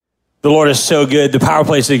The Lord is so good. The Power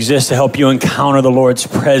Place exists to help you encounter the Lord's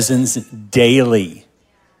presence daily.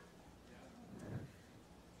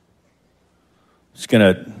 Just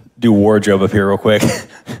gonna do wardrobe up here real quick.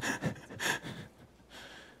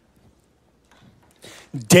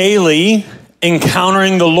 Daily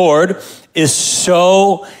encountering the Lord is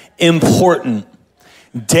so important.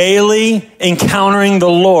 Daily encountering the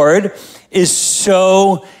Lord is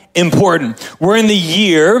so important. We're in the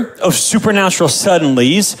year of supernatural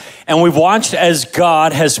suddenlies, and we've watched as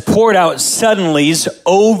God has poured out suddenlies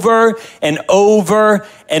over and over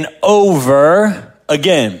and over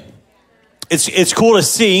again. It's cool to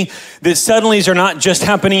see that suddenlies are not just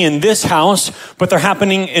happening in this house, but they're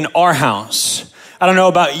happening in our house. I don't know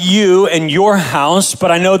about you and your house,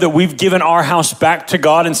 but I know that we've given our house back to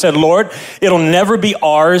God and said, Lord, it'll never be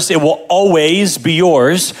ours. It will always be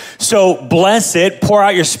yours. So bless it, pour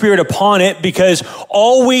out your spirit upon it, because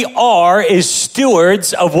all we are is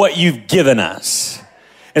stewards of what you've given us.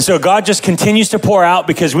 And so God just continues to pour out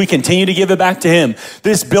because we continue to give it back to him.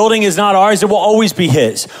 This building is not ours. It will always be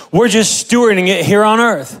his. We're just stewarding it here on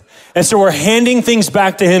earth. And so we're handing things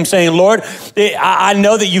back to him saying, Lord, I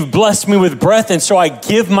know that you've blessed me with breath. And so I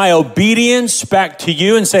give my obedience back to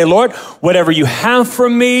you and say, Lord, whatever you have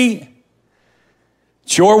from me,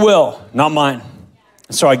 it's your will, not mine.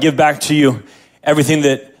 And so I give back to you everything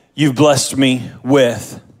that you've blessed me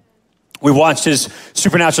with. We've watched his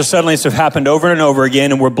supernatural suddenlies have happened over and over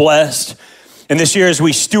again, and we're blessed. And this year, as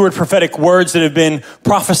we steward prophetic words that have been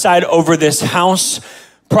prophesied over this house,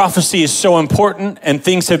 prophecy is so important, and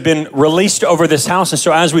things have been released over this house. And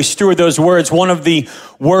so as we steward those words, one of the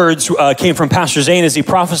words came from Pastor Zane as he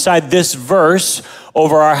prophesied this verse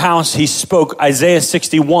over our house. He spoke Isaiah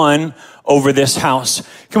 61 over this house.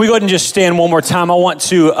 Can we go ahead and just stand one more time? I want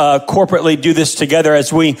to corporately do this together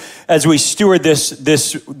as we steward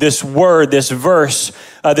this word, this verse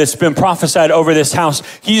that's been prophesied over this house.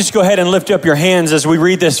 Can you just go ahead and lift up your hands as we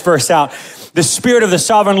read this verse out? The Spirit of the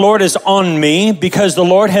Sovereign Lord is on me because the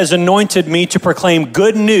Lord has anointed me to proclaim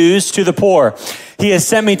good news to the poor. He has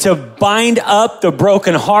sent me to bind up the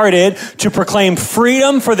brokenhearted, to proclaim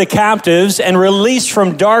freedom for the captives and release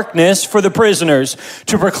from darkness for the prisoners,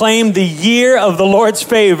 to proclaim the year of the Lord's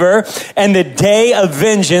favor and the day of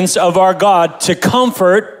vengeance of our God, to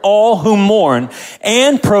comfort all who mourn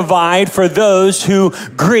and provide for those who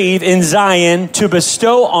grieve in Zion, to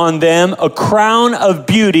bestow on them a crown of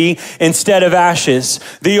beauty instead of ashes,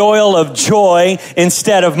 the oil of joy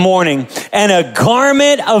instead of mourning, and a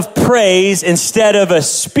garment of praise instead of a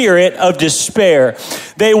spirit of despair.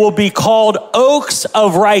 They will be called oaks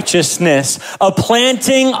of righteousness, a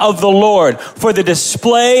planting of the Lord for the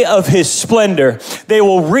display of his splendor. They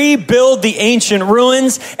will rebuild the ancient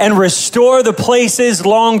ruins and restore the places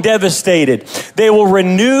long devastated. They will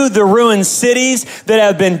renew the ruined cities that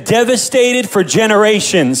have been devastated for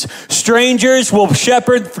generations. Strangers will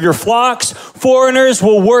shepherd your flocks. Foreigners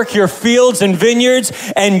will work your fields and vineyards,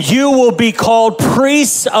 and you will be called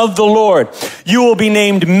priests of the Lord. You will be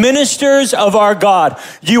named ministers of our God.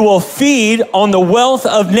 You will feed on the wealth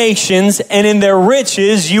of nations, and in their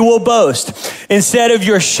riches you will boast. Instead of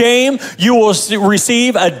your shame, you will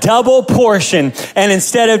receive a double portion, and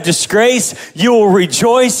instead of disgrace, you will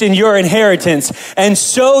rejoice in your inheritance. And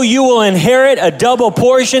so you will inherit a double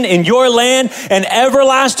portion in your land, and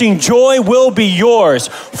everlasting joy will be yours.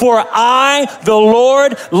 For I, the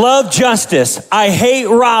Lord, love justice. I hate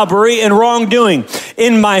robbery and wrongdoing.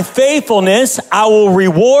 In my faithfulness, I will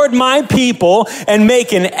reward my people and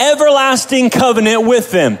make an everlasting covenant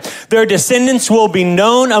with them. Their descendants will be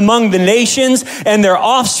known among the nations and their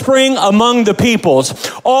offspring among the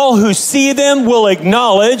peoples. All who see them will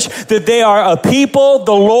acknowledge that they are a people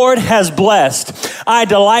the Lord has blessed. I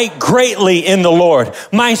delight greatly in the Lord.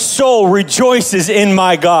 My soul rejoices in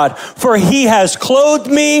my God, for he has clothed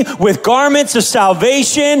me with garments of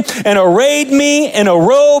salvation and arrayed me in a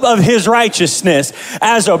robe of his righteousness.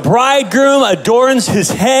 As a bridegroom adorns his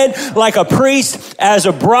head like a priest, as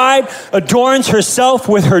a bride adorns herself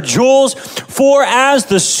with her jewels. For as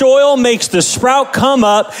the soil makes the sprout come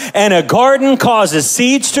up and a garden causes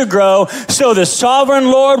seeds to grow, so the sovereign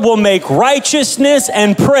Lord will make righteousness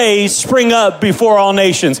and praise spring up before all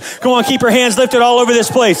nations. Come on, keep your hands lifted all over this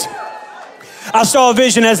place. I saw a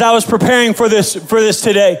vision as I was preparing for this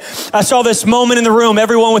today. I saw this moment in the room,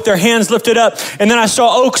 everyone with their hands lifted up. And then I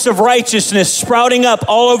saw oaks of righteousness sprouting up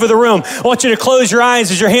all over the room. I want you to close your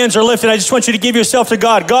eyes as your hands are lifted. I just want you to give yourself to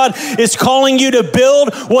God. God is calling you to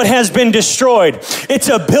build what has been destroyed. It's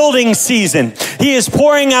a building season. He is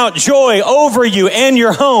pouring out joy over you and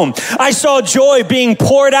your home. I saw joy being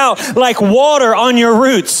poured out like water on your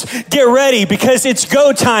roots. Get ready because it's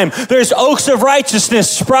go time. There's oaks of righteousness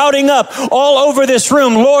sprouting up all over this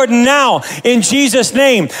room. Lord, now in Jesus'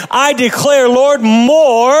 name, I declare, Lord,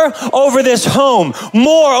 more over this home,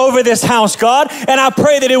 more over this house, God. And I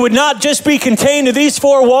pray that it would not just be contained to these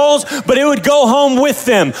four walls, but it would go home with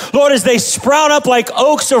them. Lord, as they sprout up like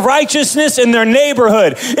oaks of righteousness in their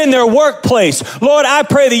neighborhood, in their workplace, Lord, I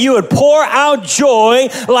pray that you would pour out joy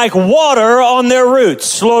like water on their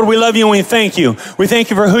roots. Lord, we love you and we thank you. We thank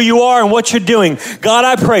you for who you are and what you're doing. God,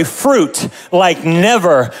 I pray fruit like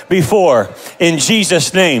never before. In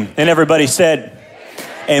Jesus' name. And everybody said,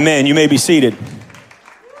 amen. You may be seated.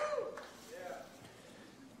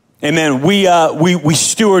 Amen. We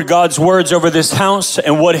steward God's words over this house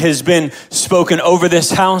and what has been spoken over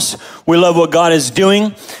this house. We love what God is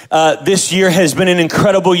doing. This year has been an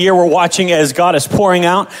incredible year. We're watching as God is pouring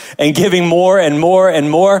out and giving more and more and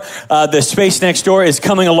more. The space next door is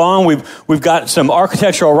coming along. We've got some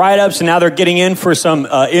architectural write-ups and now they're getting in for some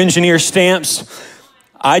engineer stamps.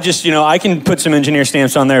 I can put some engineer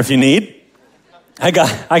stamps on there if you need. I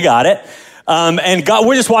got it. And God,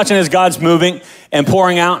 we're just watching as God's moving and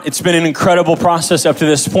pouring out. It's been an incredible process up to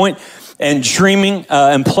this point, and dreaming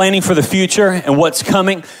and planning for the future and what's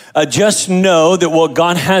coming. Just know that what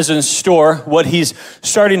God has in store, what he's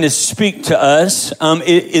starting to speak to us,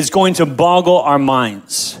 is going to boggle our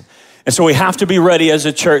minds. And so we have to be ready as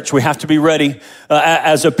a church. We have to be ready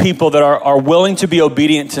as a people that are willing to be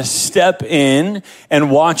obedient, to step in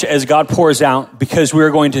and watch as God pours out, because we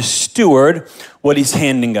are going to steward what he's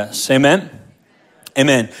handing us. Amen?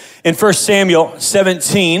 Amen. In 1 Samuel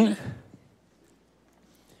 17,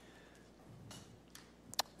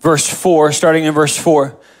 verse 4, starting in verse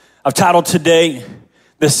 4, I've titled today,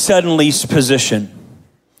 The Suddenlies Position.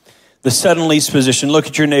 The Suddenlies Position. Look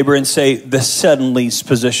at your neighbor and say, the Suddenlies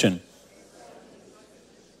Position.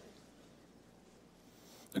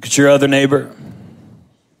 Look at your other neighbor.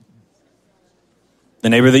 The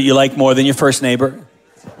neighbor that you like more than your first neighbor.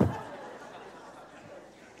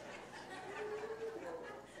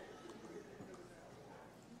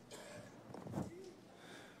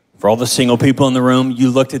 For all the single people in the room,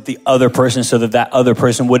 you looked at the other person so that that other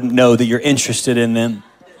person wouldn't know that you're interested in them.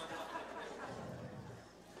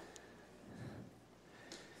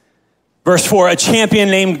 Verse 4, a champion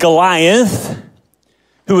named Goliath,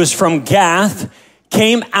 who was from Gath,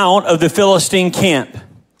 came out of the Philistine camp.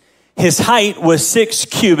 His height was 6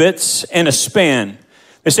 cubits and a span.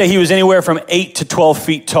 They say he was anywhere from 8 to 12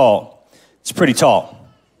 feet tall. It's pretty tall.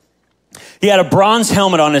 He had a bronze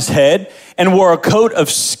helmet on his head and wore a coat of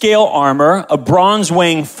scale armor, a bronze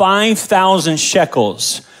weighing 5,000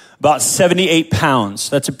 shekels, about 78 pounds.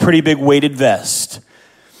 That's a pretty big weighted vest.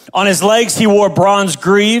 On his legs, he wore bronze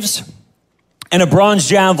greaves, and a bronze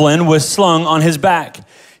javelin was slung on his back.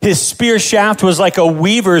 His spear shaft was like a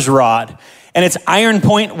weaver's rod, and its iron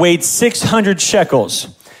point weighed 600 shekels.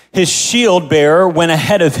 His shield bearer went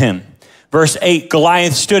ahead of him. Verse 8,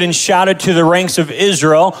 Goliath stood and shouted to the ranks of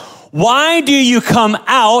Israel, "Why do you come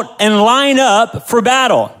out and line up for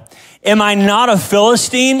battle? Am I not a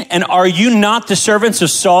Philistine, and are you not the servants of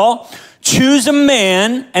Saul? Choose a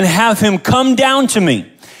man and have him come down to me.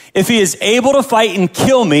 If he is able to fight and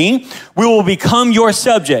kill me, we will become your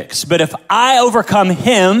subjects. But if I overcome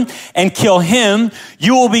him and kill him,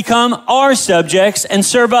 you will become our subjects and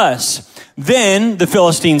serve us." Then the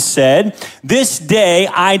Philistines said, "This day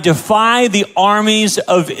I defy the armies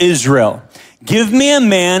of Israel. Give me a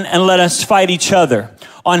man and let us fight each other."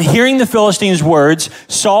 On hearing the Philistines' words,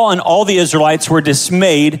 Saul and all the Israelites were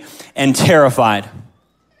dismayed and terrified.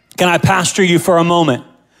 Can I pastor you for a moment?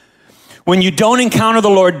 When you don't encounter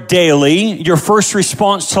the Lord daily, your first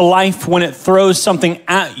response to life when it throws something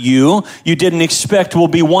at you didn't expect will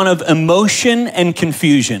be one of emotion and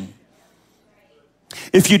confusion.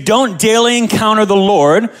 If you don't daily encounter the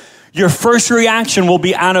Lord, your first reaction will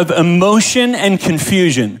be out of emotion and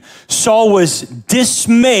confusion. Saul was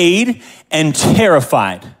dismayed and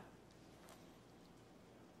terrified.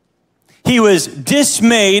 He was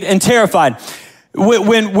dismayed and terrified.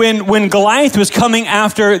 When Goliath was coming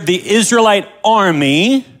after the Israelite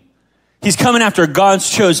army, he's coming after God's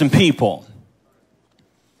chosen people.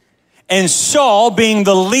 And Saul, being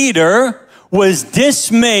the leader, was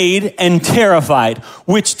dismayed and terrified,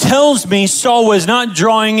 which tells me Saul was not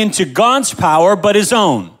drawing into God's power, but his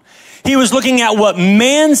own. He was looking at what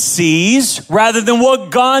man sees rather than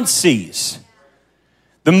what God sees.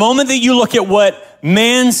 The moment that you look at what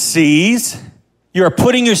man sees, you're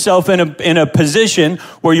putting yourself in a position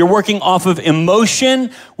where you're working off of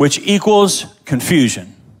emotion, which equals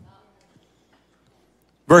confusion.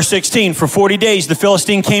 Verse 16, for 40 days, the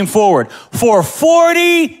Philistine came forward. For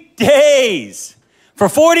 40 days. For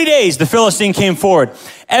 40 days, the Philistine came forward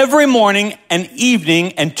every morning and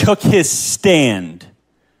evening and took his stand.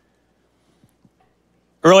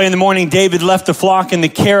 Early in the morning, David left the flock in the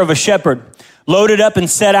care of a shepherd, loaded up and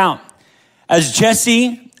set out, as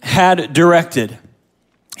Jesse had directed.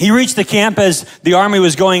 He reached the camp as the army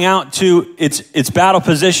was going out to its battle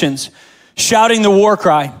positions, shouting the war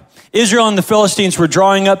cry. Israel and the Philistines were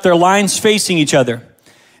drawing up their lines facing each other.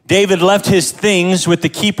 David left his things with the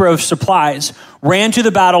keeper of supplies, ran to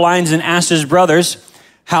the battle lines and asked his brothers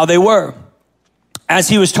how they were. As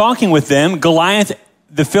he was talking with them, Goliath,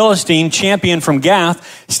 the Philistine champion from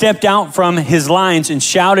Gath, stepped out from his lines and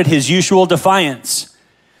shouted his usual defiance.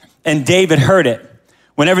 And David heard it.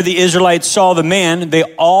 Whenever the Israelites saw the man, they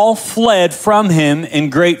all fled from him in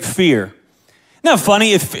great fear. Isn't that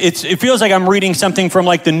funny? It feels like I'm reading something from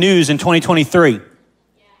like the news in 2023. Yeah.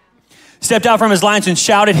 Stepped out from his lines and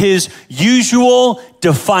shouted his usual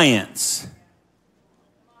defiance.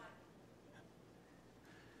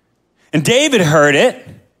 And David heard it.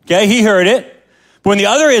 Okay, he heard it. But when the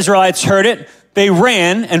other Israelites heard it, they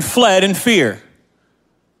ran and fled in fear.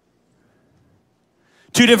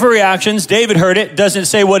 Two different reactions. David heard it, doesn't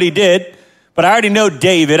say what he did, but I already know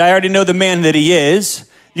David. I already know the man that he is.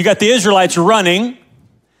 You got the Israelites running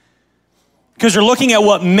because they're looking at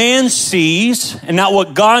what man sees and not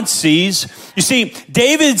what God sees. You see,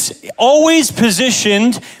 David's always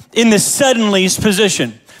positioned in the suddenlies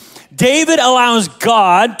position. David allows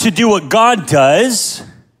God to do what God does,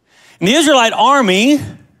 and the Israelite army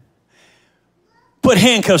put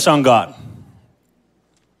handcuffs on God.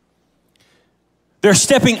 They're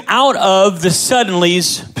stepping out of the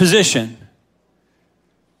suddenlies position.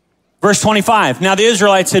 Verse 25, now the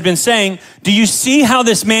Israelites had been saying, do you see how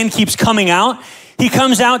this man keeps coming out? He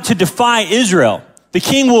comes out to defy Israel. The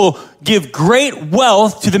king will give great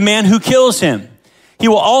wealth to the man who kills him. He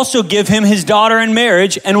will also give him his daughter in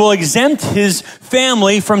marriage and will exempt his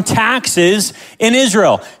family from taxes in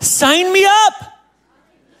Israel. Sign me up.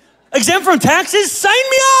 Exempt from taxes? Sign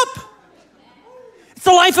me up. It's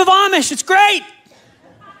the life of Amish. It's great.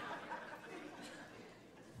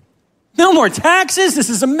 No more taxes. This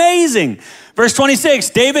is amazing. Verse 26,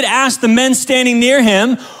 David asked the men standing near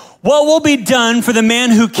him, what will be done for the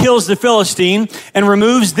man who kills the Philistine and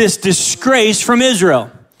removes this disgrace from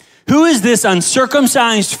Israel? Who is this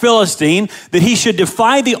uncircumcised Philistine that he should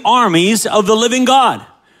defy the armies of the living God?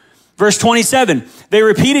 Verse 27, they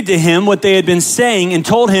repeated to him what they had been saying and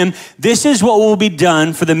told him, this is what will be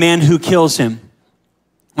done for the man who kills him.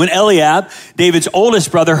 When Eliab, David's oldest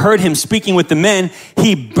brother, heard him speaking with the men,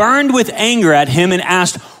 he burned with anger at him and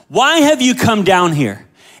asked, why have you come down here?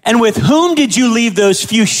 And with whom did you leave those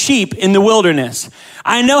few sheep in the wilderness?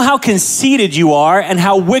 I know how conceited you are and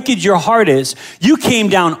how wicked your heart is. You came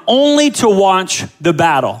down only to watch the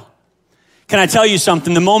battle. Can I tell you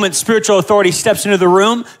something? The moment spiritual authority steps into the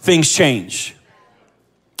room, things change.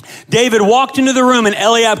 David walked into the room and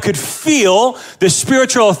Eliab could feel the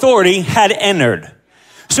spiritual authority had entered.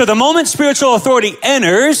 So the moment spiritual authority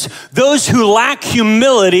enters, those who lack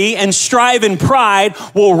humility and strive in pride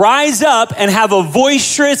will rise up and have a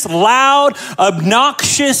boisterous, loud,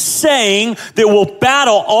 obnoxious saying that will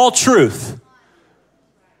battle all truth.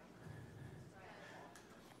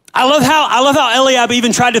 I love how Eliab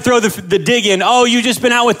even tried to throw the dig in. Oh, you just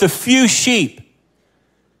been out with the few sheep.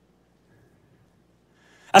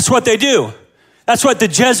 That's what they do. That's what the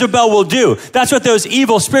Jezebel will do. That's what those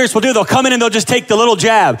evil spirits will do. They'll come in and they'll just take the little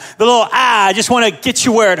jab, the little, I just want to get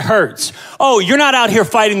you where it hurts. Oh, you're not out here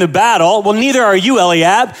fighting the battle. Well, neither are you,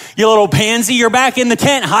 Eliab. You little pansy. You're back in the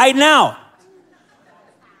tent hiding out.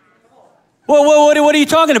 Well, what are you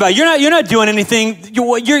talking about? You're not doing anything.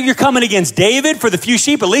 You're coming against David for the few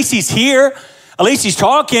sheep. At least he's here. At least he's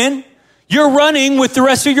talking. You're running with the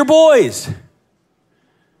rest of your boys.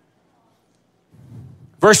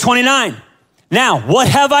 Verse 29. Now, what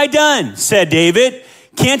have I done? Said David.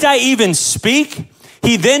 Can't I even speak?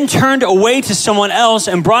 He then turned away to someone else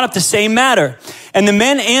and brought up the same matter. And the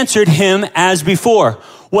men answered him as before.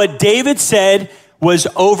 What David said was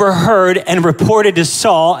overheard and reported to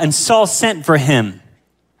Saul, and Saul sent for him.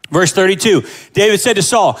 Verse 32, David said to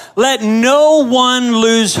Saul, let no one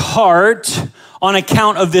lose heart on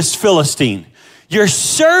account of this Philistine. Your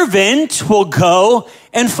servant will go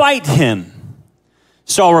and fight him."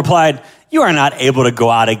 Saul replied, "You are not able to go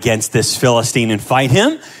out against this Philistine and fight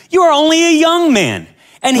him. You are only a young man,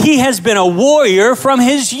 and he has been a warrior from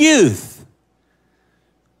his youth."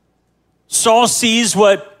 Saul sees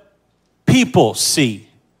what people see.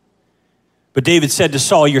 But David said to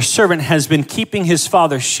Saul, "Your servant has been keeping his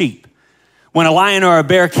father's sheep. When a lion or a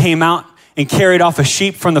bear came out and carried off a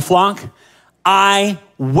sheep from the flock, I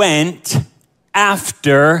went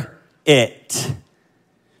after it,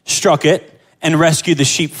 struck it, and rescued the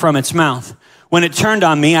sheep from its mouth. When it turned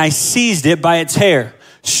on me, I seized it by its hair,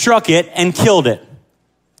 struck it, and killed it.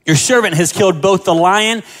 Your servant has killed both the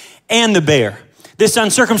lion and the bear. This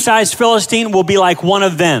uncircumcised Philistine will be like one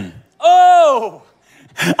of them." Oh,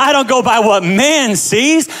 I don't go by what man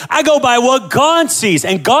sees. I go by what God sees.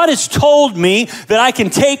 And God has told me that I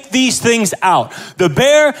can take these things out. The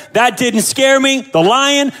bear, that didn't scare me. The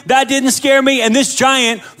lion, that didn't scare me. And this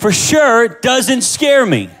giant for sure doesn't scare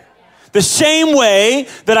me. The same way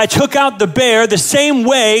that I took out the bear, the same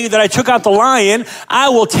way that I took out the lion, I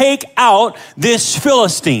will take out this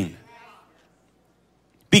Philistine.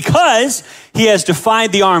 Because he has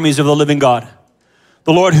defied the armies of the living God.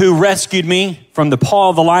 The Lord who rescued me from the paw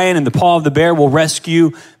of the lion and the paw of the bear will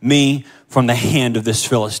rescue me from the hand of this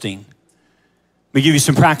Philistine. Let me give you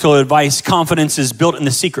some practical advice. Confidence is built in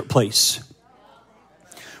the secret place.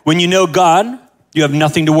 When you know God, you have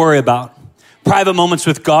nothing to worry about. Private moments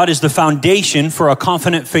with God is the foundation for a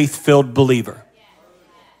confident, faith-filled believer.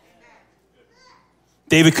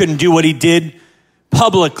 David couldn't do what he did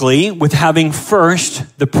publicly with having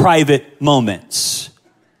first the private moments.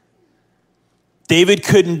 David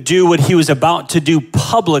couldn't do what he was about to do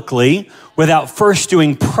publicly without first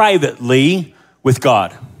doing privately with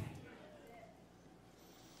God.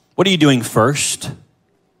 What are you doing first?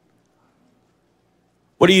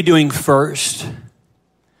 What are you doing first?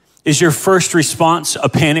 Is your first response a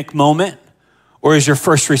panic moment, or is your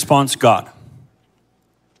first response God?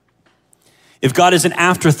 If God is an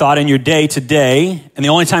afterthought in your day to day, and the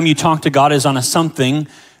only time you talk to God is on a something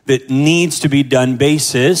that needs to be done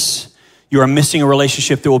basis, you are missing a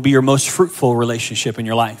relationship that will be your most fruitful relationship in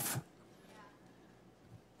your life.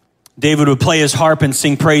 David would play his harp and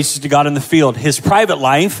sing praises to God in the field. His private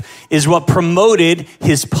life is what promoted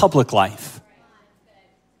his public life.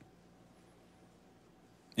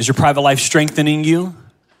 Is your private life strengthening you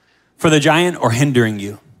for the giant or hindering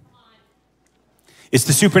you? It's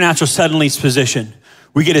the supernatural suddenlies position.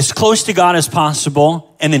 We get as close to God as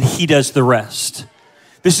possible, and then he does the rest.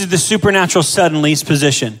 This is the supernatural suddenlies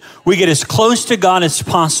position. We get as close to God as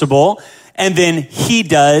possible, and then he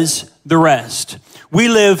does the rest. We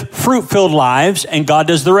live fruit-filled lives, and God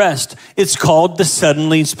does the rest. It's called the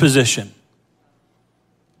suddenlies position.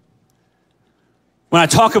 When I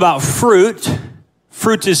talk about fruit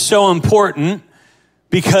is so important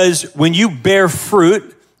because when you bear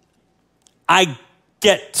fruit, I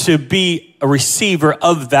get to be a receiver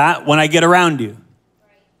of that when I get around you.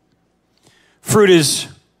 Fruit is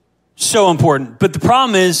so important. But the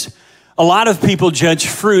problem is a lot of people judge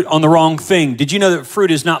fruit on the wrong thing. Did you know that fruit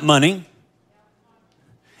is not money?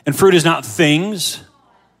 And fruit is not things?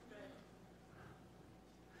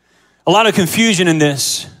 A lot of confusion in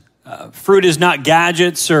this. Fruit is not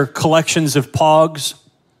gadgets or collections of pogs.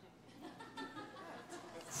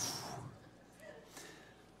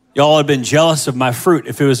 Y'all have been jealous of my fruit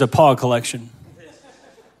if it was a pog collection.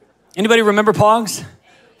 Anybody remember pogs?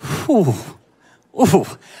 Ooh.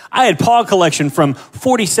 I had pog collection from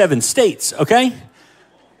 47 states, okay?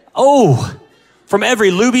 Oh, from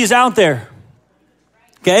every Luby's out there.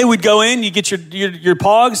 Okay, we'd go in, you get your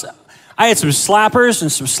pogs. I had some slappers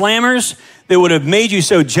and some slammers that would have made you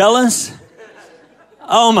so jealous.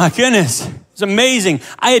 Oh my goodness, it's amazing.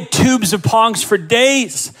 I had tubes of pogs for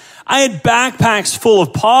days. I had backpacks full of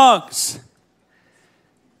pogs.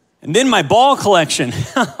 And then my ball collection.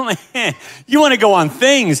 Oh man, you want to go on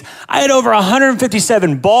things. I had over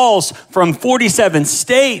 157 balls from 47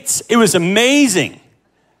 states. It was amazing.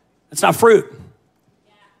 It's not fruit.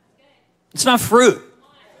 It's not fruit.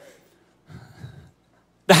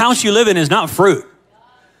 The house you live in is not fruit.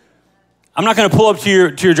 I'm not going to pull up to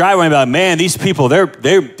your driveway and be like, man, these people,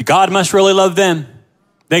 God must really love them.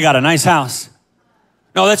 They got a nice house.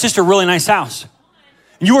 No, that's just a really nice house.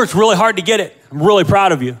 You worked really hard to get it. I'm really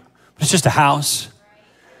proud of you. But it's just a house.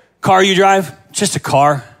 Car you drive, just a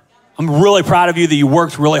car. I'm really proud of you that you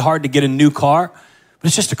worked really hard to get a new car, but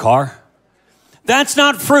it's just a car. That's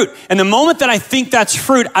not fruit. And the moment that I think that's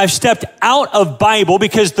fruit, I've stepped out of Bible,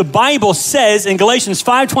 because the Bible says in Galatians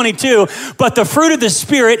 5:22, but the fruit of the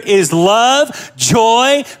Spirit is love,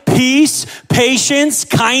 joy, peace, patience,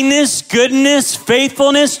 kindness, goodness,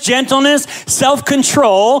 faithfulness, gentleness,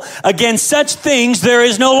 self-control. Against such things there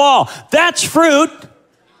is no law. That's fruit.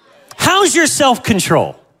 How's your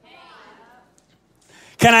self-control?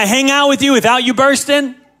 Can I hang out with you without you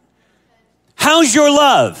bursting? How's your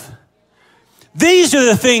love? These are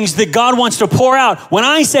the things that God wants to pour out. When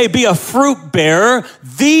I say be a fruit bearer,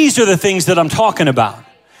 these are the things that I'm talking about.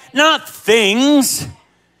 Not things.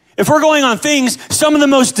 If we're going on things, some of the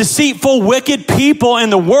most deceitful, wicked people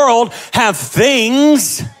in the world have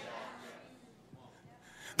things.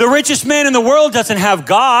 The richest man in the world doesn't have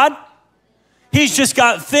God. He's just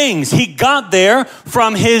got things. He got there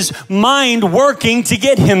from his mind working to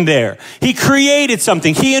get him there. He created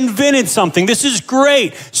something. He invented something. This is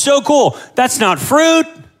great. So cool. That's not fruit.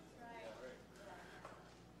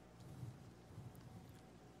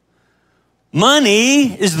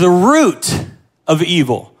 Money is the root of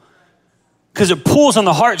evil because it pulls on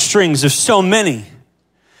the heartstrings of so many.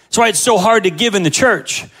 That's why it's so hard to give in the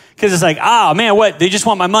church. Because it's like, man, what? They just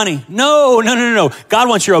want my money. No. God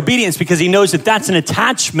wants your obedience because he knows that that's an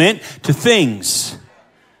attachment to things.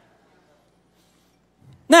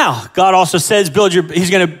 Now, God also says,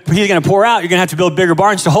 he's gonna pour out. You're gonna have to build bigger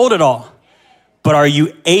barns to hold it all. But are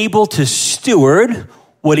you able to steward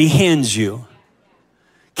what he hands you?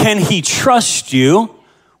 Can he trust you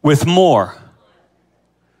with more?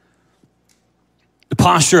 The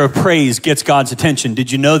posture of praise gets God's attention.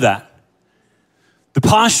 Did you know that? The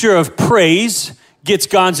posture of praise gets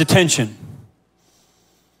God's attention.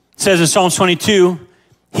 It says in Psalms 22,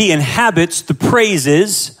 he inhabits the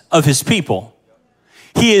praises of his people.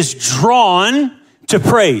 He is drawn to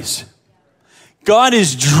praise. God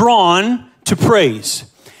is drawn to praise.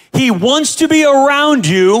 He wants to be around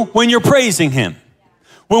you when you're praising him.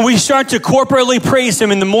 When we start to corporately praise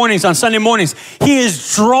him in the mornings, on Sunday mornings, he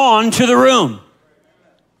is drawn to the room.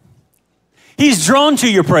 He's drawn to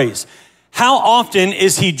your praise. How often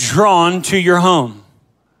is he drawn to your home?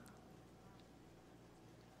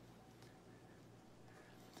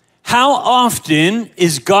 How often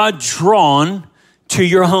is God drawn to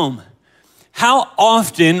your home? How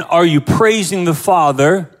often are you praising the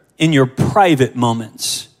Father in your private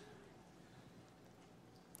moments?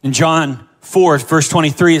 In John 4, verse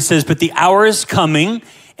 23, it says, but the hour is coming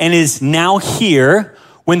and is now here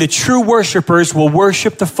when the true worshipers will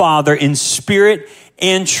worship the Father in spirit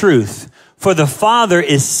and truth. For the Father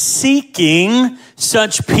is seeking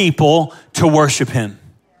such people to worship him.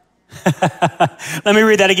 Let me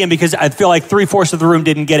read that again because I feel like 3/4 of the room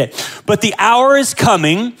didn't get it. But the hour is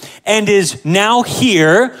coming and is now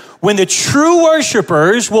here when the true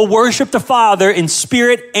worshipers will worship the Father in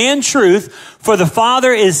spirit and truth. For the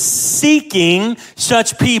Father is seeking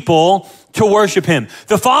such people to worship him.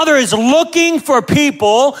 The Father is looking for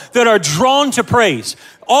people that are drawn to praise.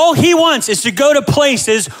 All he wants is to go to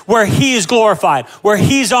places where he is glorified, where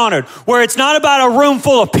he's honored, where it's not about a room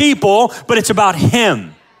full of people, but it's about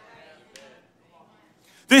him.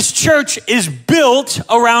 This church is built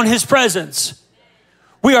around his presence.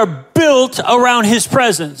 We are built around his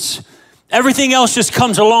presence. Everything else just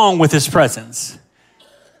comes along with his presence.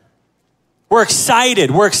 We're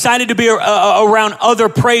excited. We're excited to be around other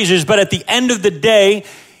praisers, but at the end of the day,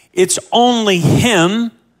 it's only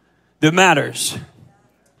him that matters.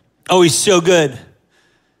 Oh, he's so good.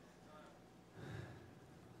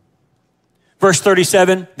 Verse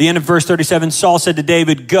 37, the end of verse 37, Saul said to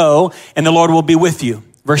David, go, and the Lord will be with you.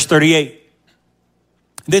 Verse 38.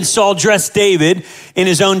 Then Saul dressed David in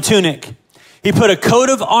his own tunic. He put a coat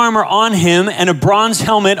of armor on him and a bronze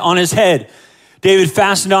helmet on his head. David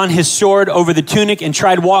fastened on his sword over the tunic and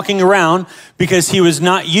tried walking around because he was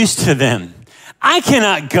not used to them. I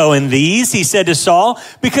cannot go in these, he said to Saul,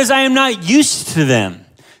 because I am not used to them.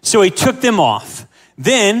 So he took them off.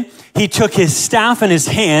 Then he took his staff in his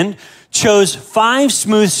hand, chose 5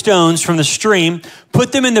 smooth stones from the stream,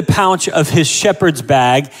 put them in the pouch of his shepherd's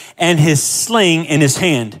bag and his sling in his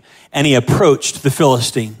hand, and he approached the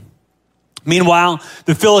Philistine. Meanwhile,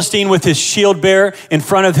 the Philistine with his shield bearer in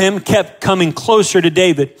front of him kept coming closer to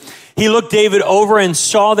David. He looked David over and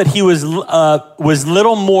saw that he was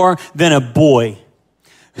little more than a boy,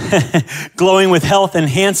 glowing with health and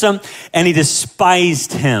handsome, and he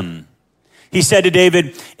despised him. He said to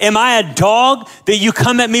David, am I a dog that you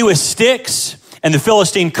come at me with sticks? And the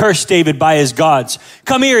Philistine cursed David by his gods.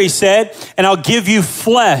 Come here, he said, and I'll give you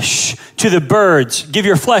flesh to the birds. Give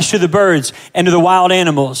your flesh to the birds and to the wild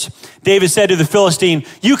animals. David said to the Philistine,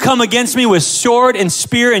 you come against me with sword and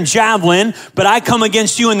spear and javelin, but I come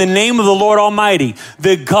against you in the name of the Lord Almighty,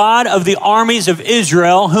 the God of the armies of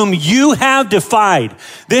Israel, whom you have defied.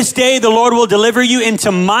 This day the Lord will deliver you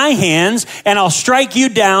into my hands, and I'll strike you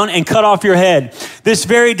down and cut off your head. This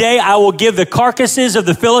very day I will give the carcasses of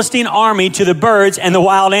the Philistine army to the birds and the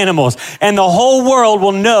wild animals, and the whole world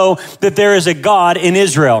will know that there is a God in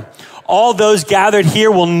Israel. All those gathered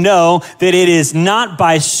here will know that it is not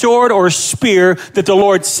by sword or spear that the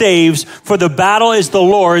Lord saves, for the battle is the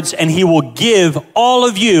Lord's, and he will give all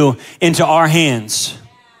of you into our hands.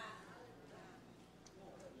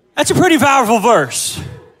 That's a pretty powerful verse.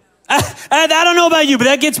 I don't know about you, but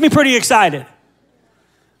that gets me pretty excited.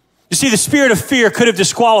 You see, the spirit of fear could have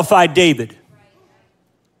disqualified David.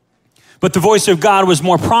 But the voice of God was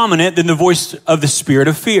more prominent than the voice of the spirit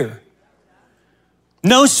of fear.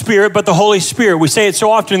 No spirit, but the Holy Spirit. We say it so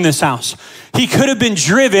often in this house. He could have been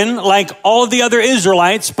driven, like all of the other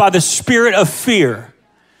Israelites, by the spirit of fear.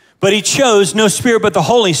 But he chose no spirit, but the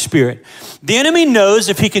Holy Spirit. The enemy knows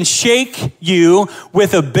if he can shake you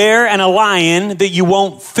with a bear and a lion, that you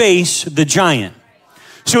won't face the giant.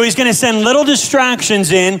 So he's going to send little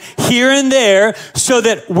distractions in here and there so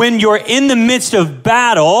that when you're in the midst of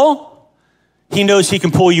battle, he knows he can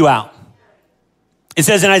pull you out. It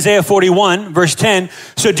says in Isaiah 41, verse 10,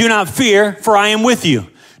 so do not fear, for I am with you.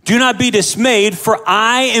 Do not be dismayed, for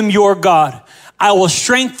I am your God. I will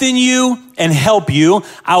strengthen you and help you.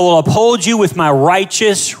 I will uphold you with my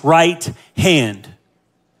righteous right hand.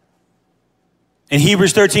 In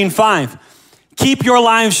Hebrews 13:5, keep your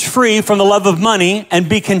lives free from the love of money and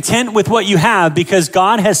be content with what you have, because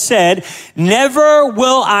God has said, never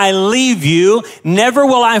will I leave you, never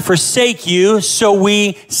will I forsake you. So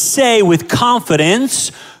we say with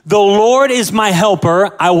confidence, the Lord is my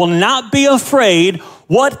helper. I will not be afraid.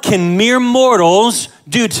 What can mere mortals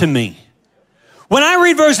do to me? When I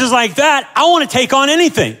read verses like that, I want to take on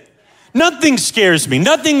anything. Nothing scares me.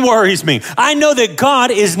 Nothing worries me. I know that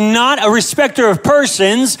God is not a respecter of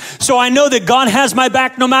persons, so I know that God has my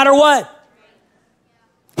back no matter what.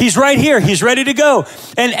 He's right here. He's ready to go.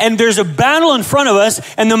 And there's a battle in front of us,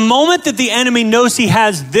 and the moment that the enemy knows he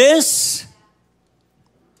has this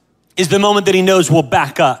is the moment that he knows we'll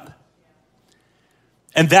back up.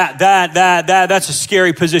 And that's a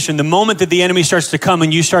scary position. The moment that the enemy starts to come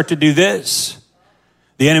and you start to do this,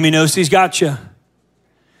 the enemy knows he's got you.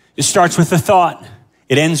 It starts with a thought.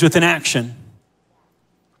 It ends with an action.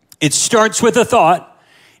 It starts with a thought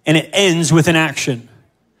and it ends with an action.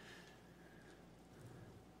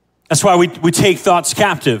 That's why we take thoughts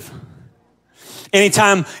captive.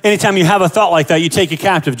 Anytime you have a thought like that, you take it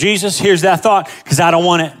captive. Jesus, here's that thought because I don't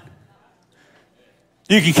want it.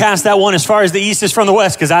 You can cast that one as far as the east is from the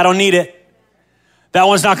west because I don't need it. That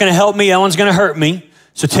one's not going to help me. That one's going to hurt me.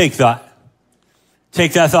 So take that.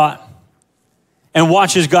 Take that thought. And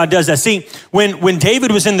watch as God does that. See, when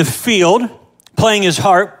David was in the field playing his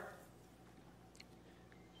harp,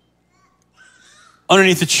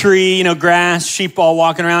 underneath a tree, grass, sheep all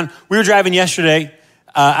walking around. We were driving yesterday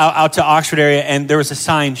out to Oxford area, and there was a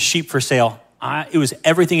sign, sheep for sale. It was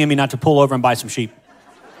everything in me not to pull over and buy some sheep.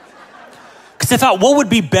 Because I thought, what would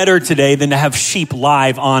be better today than to have sheep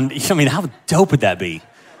live on, how dope would that be?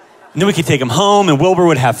 And then we could take them home, and Wilbur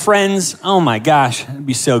would have friends. Oh my gosh, it'd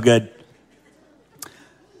be so good.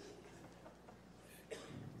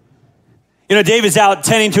 David's out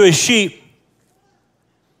tending to his sheep.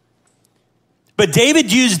 But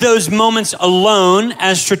David used those moments alone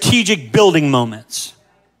as strategic building moments.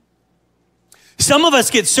 Some of us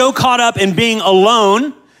get so caught up in being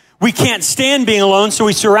alone, we can't stand being alone, so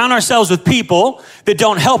we surround ourselves with people that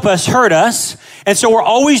don't help us, hurt us. And so we're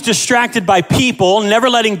always distracted by people, never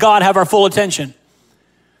letting God have our full attention.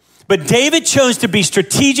 But David chose to be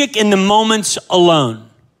strategic in the moments alone.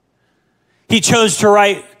 He chose to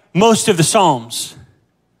write most of the Psalms,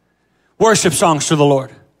 worship songs to the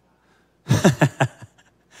Lord.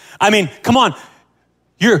 Come on.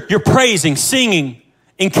 You're praising, singing,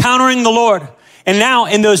 encountering the Lord. And now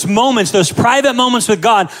in those moments, those private moments with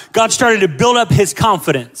God, God started to build up his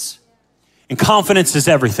confidence. And confidence is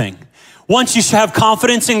everything. Once you have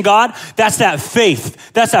confidence in God, that's that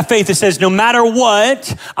faith. That's that faith that says, no matter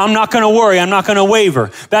what, I'm not going to worry. I'm not going to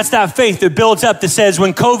waver. That's that faith that builds up that says,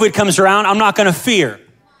 when COVID comes around, I'm not going to fear.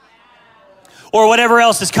 Or whatever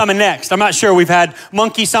else is coming next. I'm not sure. We've had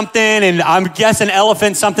monkey something, and I'm guessing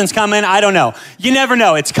elephant something's coming. I don't know. You never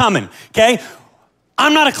know. It's coming, okay?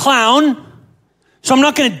 I'm not a clown, so I'm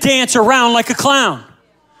not going to dance around like a clown.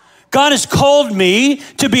 God has called me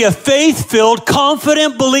to be a faith-filled,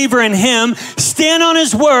 confident believer in him, stand on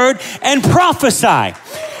his word, and prophesy.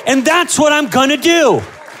 And that's what I'm going to do.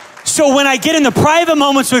 So when I get in the private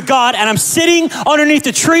moments with God and I'm sitting underneath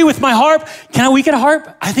the tree with my harp, we get a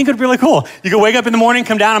harp? I think it'd be really cool. You can wake up in the morning,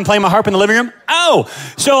 come down and play my harp in the living room.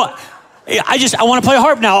 So I want to play a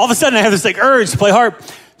harp now. All of a sudden I have this urge to play harp.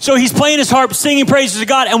 So he's playing his harp, singing praises to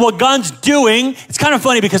God. And what God's doing, it's kind of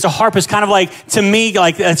funny because a harp is kind of to me,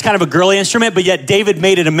 it's kind of a girly instrument, but yet David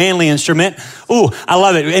made it a manly instrument. Ooh, I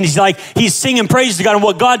love it. And he's singing praises to God. And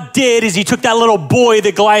what God did is he took that little boy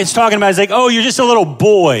that Goliath's talking about. He's like, oh, you're just a little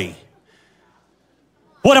boy.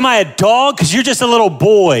 What am I, a dog? Because you're just a little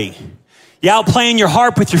boy. You're out playing your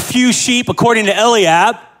harp with your few sheep, according to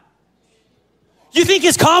Eliab. You think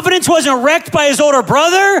his confidence wasn't wrecked by his older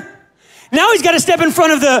brother? Now he's got to step in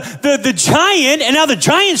front of the giant, and now the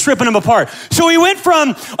giant's ripping him apart. So he went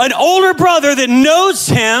from an older brother that knows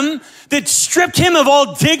him, that stripped him of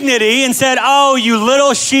all dignity and said, oh, you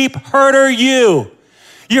little sheep herder,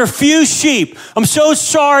 you're few sheep. I'm so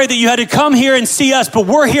sorry that you had to come here and see us, but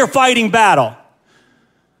we're here fighting battle.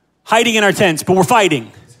 Hiding in our tents, but we're fighting.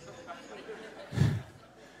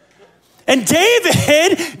 And David,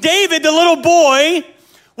 the little boy,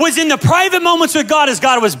 was in the private moments with God as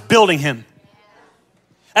God was building him.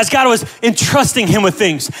 As God was entrusting him with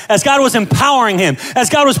things, as God was empowering him, as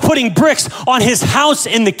God was putting bricks on his house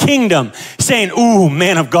in the kingdom, saying, ooh,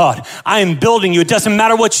 man of God, I am building you. It doesn't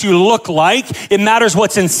matter what you look like. It matters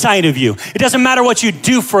what's inside of you. It doesn't matter what you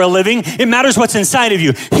do for a living. It matters what's inside of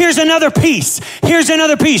you. Here's another piece.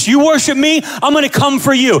 You worship me, I'm going to come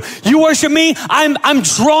for you. You worship me, I'm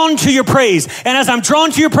drawn to your praise. And as I'm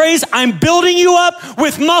drawn to your praise, I'm building you up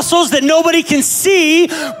with muscles that nobody can see,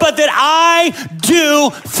 but that I do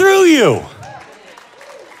through you.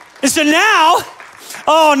 And so now,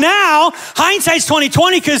 hindsight's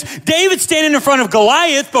 2020 because David's standing in front of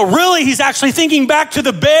Goliath, but really he's actually thinking back to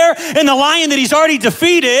the bear and the lion that he's already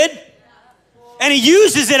defeated. And he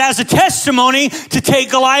uses it as a testimony to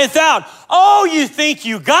take Goliath out. Oh, you think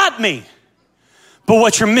you got me. But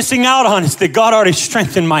what you're missing out on is that God already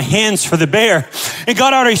strengthened my hands for the bear. And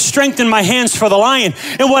God already strengthened my hands for the lion.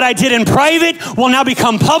 And what I did in private will now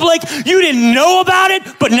become public. You didn't know about it,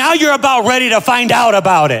 but now you're about ready to find out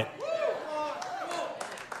about it.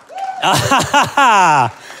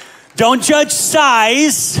 Don't judge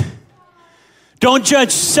size. Don't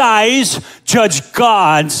judge size. Judge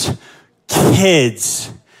God's kids.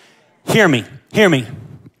 Hear me.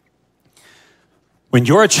 When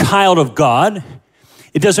you're a child of God,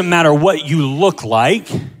 it doesn't matter what you look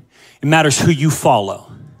like. It matters who you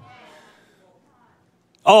follow.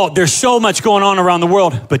 Oh, there's so much going on around the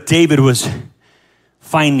world, but David was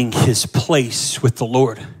finding his place with the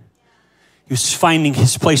Lord. He was finding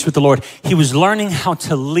his place with the Lord. He was learning how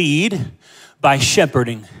to lead by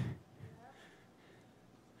shepherding.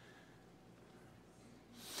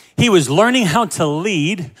 He was learning how to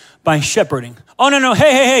lead by shepherding. Oh, no.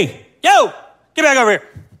 Hey. Yo, get back over here.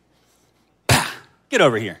 Get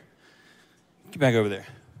over here. Get back over there.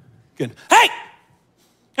 Good. Hey!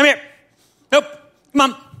 Come here. Nope.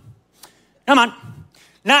 Come on.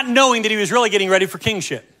 Not knowing that he was really getting ready for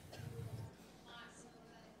kingship.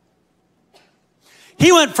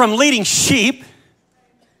 He went from leading sheep.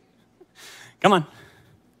 Come on.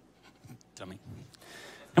 Dummy.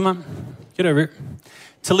 Come on. Get over here.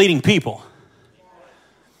 To leading people.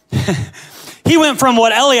 He went from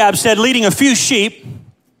what Eliab said, leading a few sheep.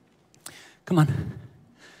 Come on.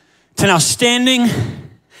 To now standing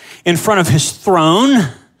in front of his throne,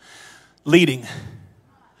 leading.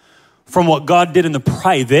 From what God did in the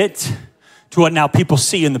private to what now people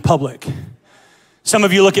see in the public. Some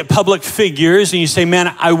of you look at public figures and you say,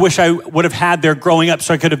 man, I wish I would have had their growing up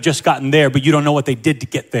so I could have just gotten there, but you don't know what they did to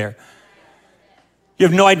get there. You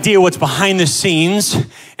have no idea what's behind the scenes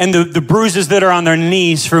and the bruises that are on their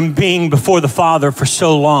knees from being before the Father for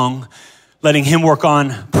so long, letting him work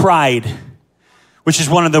on pride, which is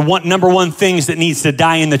one of the number one things that needs to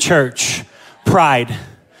die in the church. Pride.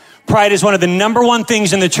 Pride is one of the number one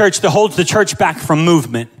things in the church that holds the church back from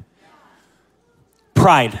movement.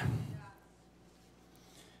 Pride.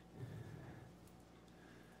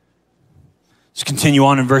 Let's continue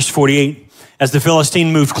on in verse 48. As the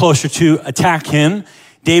Philistine moved closer to attack him,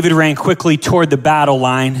 David ran quickly toward the battle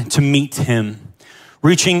line to meet him.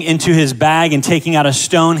 Reaching into his bag and taking out a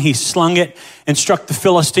stone, he slung it and struck the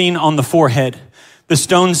Philistine on the forehead. The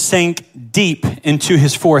stone sank deep into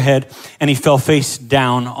his forehead, and he fell face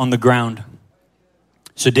down on the ground.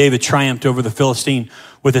 So David triumphed over the Philistine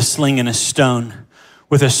with a sling and a stone.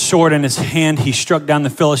 With a sword in his hand, he struck down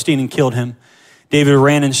the Philistine and killed him. David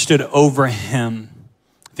ran and stood over him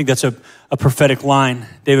I think that's a prophetic line.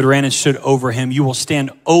 David ran and stood over him. You will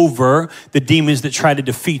stand over the demons that try to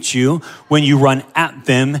defeat you when you run at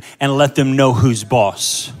them and let them know who's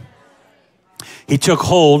boss. He took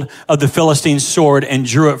hold of the Philistine's sword and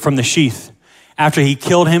drew it from the sheath. After he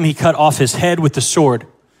killed him, he cut off his head with the sword.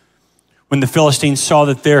 When the Philistines saw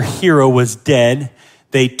that their hero was dead,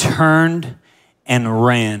 they turned and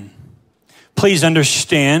ran. Please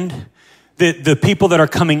understand that the people that are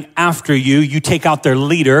coming after you, you take out their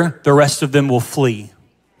leader, the rest of them will flee.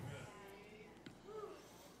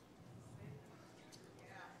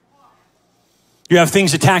 You have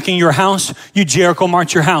things attacking your house, you Jericho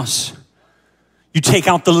march your house. You take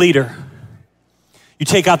out the leader. You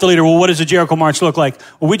take out the leader. Well, what does a Jericho march look like?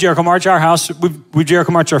 Well, we Jericho march our house. We've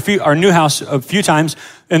Jericho marched our new house a few times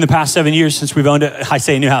in the past 7 years since we've owned it. I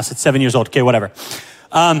say a new house, it's 7 years old. Okay, whatever.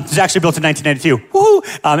 It was actually built in 1992.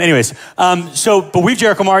 Woohoo! But we've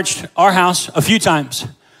Jericho marched our house a few times.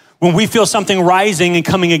 When we feel something rising and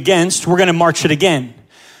coming against, we're going to march it again.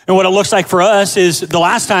 And what it looks like for us is the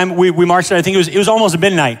last time we marched it, I think it was almost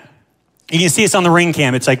midnight. You can see us on the ring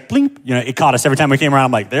cam. It's like blink. It caught us every time we came around.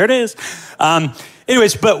 I'm like, there it is.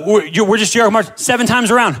 But we're just Jericho march 7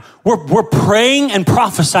 times around. We're praying and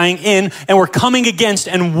prophesying in, and we're coming against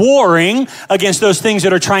and warring against those things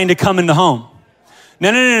that are trying to come in the home.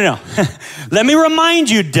 No. Let me remind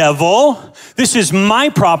you, devil, this is my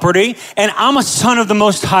property, and I'm a son of the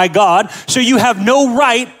Most High God, so you have no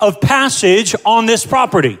right of passage on this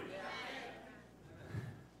property.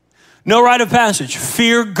 No right of passage.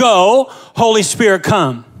 Fear go, Holy Spirit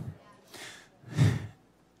come.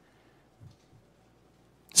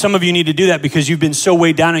 Some of you need to do that because you've been so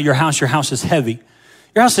weighed down at your house is heavy.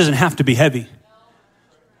 Your house doesn't have to be heavy.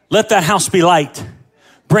 Let that house be light.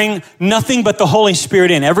 Bring nothing but the Holy Spirit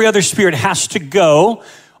in. Every other spirit has to go.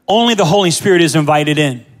 Only the Holy Spirit is invited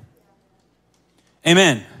in.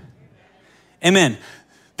 Amen. Amen.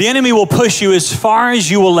 The enemy will push you as far as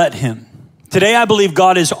you will let him. Today, I believe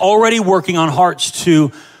God is already working on hearts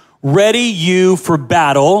to ready you for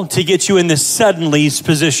battle, to get you in the Suddenlies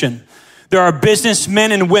position. There are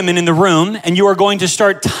businessmen and women in the room, and you are going to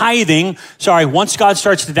start tithing. Once God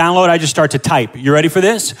starts to download, I just start to type. You ready for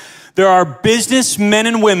this? There are businessmen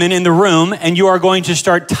and women in the room, and you are going to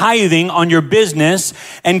start tithing on your business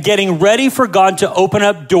and getting ready for God to open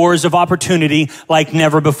up doors of opportunity like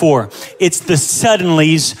never before. It's the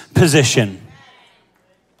Suddenlies position.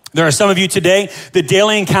 There are some of you today, the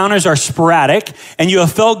daily encounters are sporadic, and you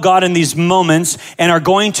have felt God in these moments and are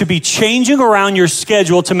going to be changing around your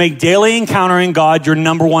schedule to make daily encountering God your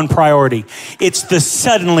number one priority. It's the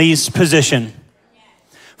Suddenlies position.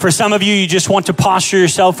 For some of you, you just want to posture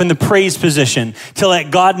yourself in the praise position to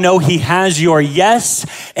let God know he has your yes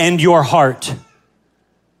and your heart.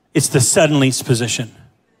 It's the Suddenlies position.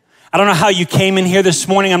 I don't know how you came in here this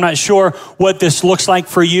morning. I'm not sure what this looks like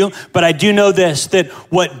for you, but I do know this, that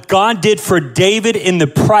what God did for David in the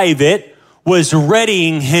private was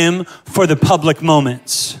readying him for the public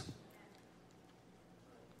moments.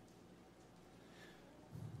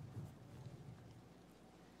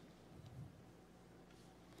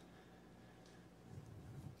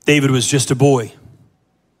 David was just a boy.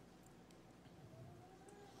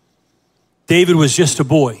 David was just a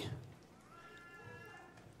boy.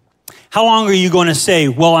 How long are you going to say,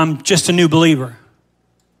 well, I'm just a new believer?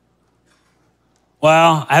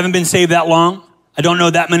 Well, I haven't been saved that long. I don't know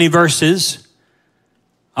that many verses.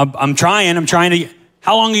 I'm trying to.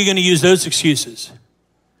 How long are you going to use those excuses?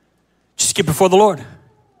 Just get before the Lord.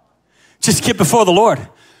 Just get before the Lord.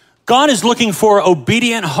 God is looking for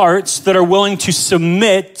obedient hearts that are willing to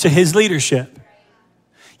submit to his leadership.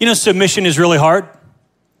 You know, submission is really hard.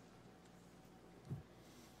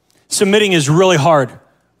 Submitting is really hard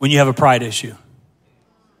when you have a pride issue.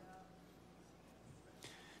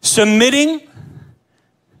 Submitting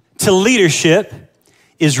to leadership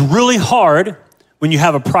is really hard when you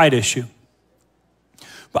have a pride issue.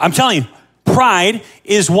 But I'm telling you, pride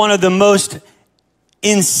is one of the most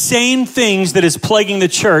insane things that is plaguing the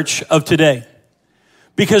church of today.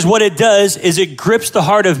 Because what it does is it grips the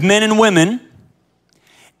heart of men and women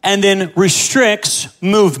and then restricts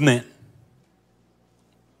movement.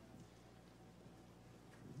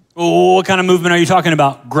 What kind of movement are you talking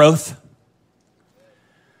about? Growth.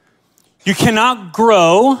 You cannot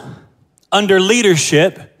grow under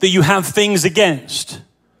leadership that you have things against.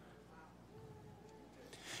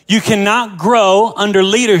 You cannot grow under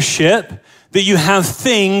leadership that you have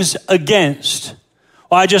things against.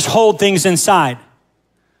 Well, I just hold things inside.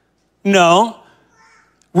 No.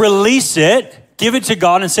 Release it, give it to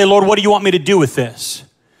God and say, Lord, what do you want me to do with this?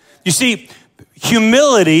 You see,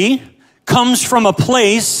 humility comes from a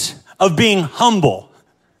place of being humble.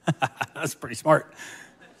 That's pretty smart.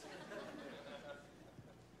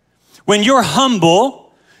 When you're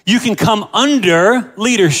humble, you can come under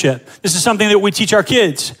leadership. This is something that we teach our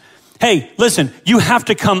kids. Hey, listen, you have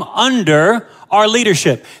to come under our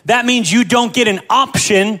leadership. That means you don't get an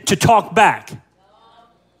option to talk back.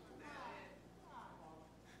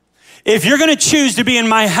 If you're going to choose to be in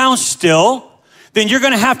my house still, then you're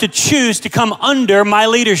going to have to choose to come under my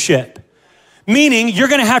leadership. Meaning you're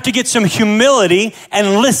going to have to get some humility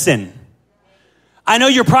and listen. I know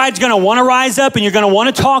your pride's going to want to rise up and you're going to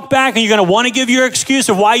want to talk back and you're going to want to give your excuse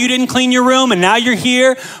of why you didn't clean your room and now you're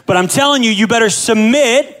here. But I'm telling you, you better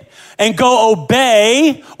submit and go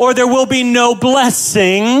obey or there will be no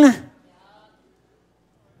blessing.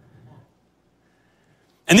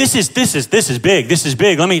 And this is big. This is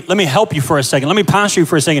big. Let me help you for a second. Let me posture you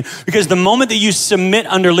for a second. Because the moment that you submit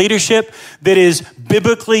under leadership that is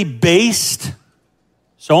biblically based,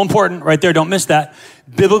 so important right there, don't miss that.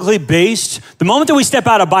 Biblically based. The moment that we step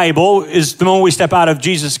out of Bible is the moment we step out of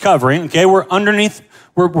Jesus' covering. Okay, we're underneath,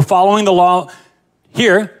 we're following the law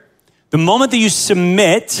here. The moment that you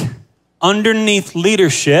submit underneath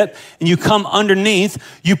leadership and you come underneath,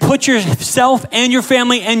 you put yourself and your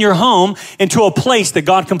family and your home into a place that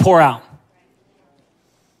God can pour out.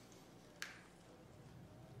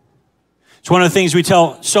 It's one of the things we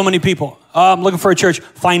tell so many people. I'm looking for a church.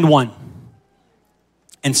 Find one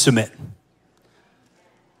and submit.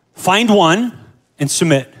 Find one and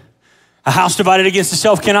submit. A house divided against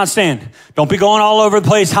itself cannot stand. Don't be going all over the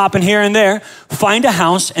place, hopping here and there. Find a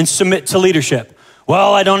house and submit to leadership.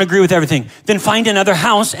 Well, I don't agree with everything. Then find another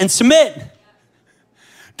house and submit.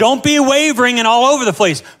 Don't be wavering and all over the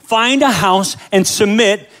place. Find a house and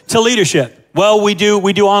submit to leadership. Well, we do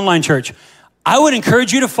online church. I would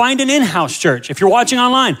encourage you to find an in-house church. If you're watching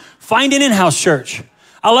online, find an in-house church.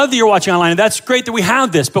 I love that you're watching online, and that's great that we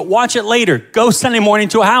have this, but watch it later. Go Sunday morning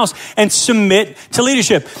to a house and submit to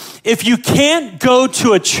leadership. If you can't go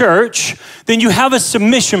to a church, then you have a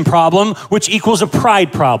submission problem, which equals a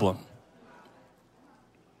pride problem.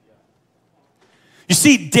 You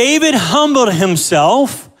see, David humbled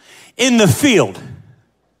himself in the field.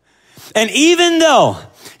 And even though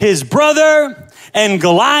his brother and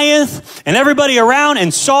Goliath and everybody around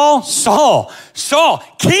and King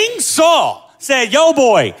Saul said, yo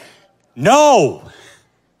boy, no.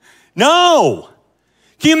 Can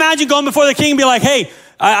you imagine going before the king and be like, hey,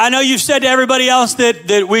 I know you've said to everybody else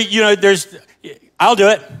that we, I'll do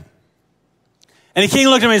it. And the king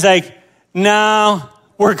looked at me and he's like, no,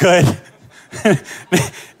 we're good.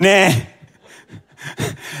 Nah.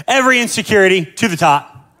 Every insecurity to the top.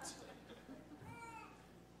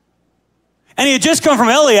 And he had just come from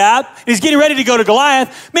Eliab. And he's getting ready to go to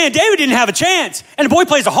Goliath. Man, David didn't have a chance. And the boy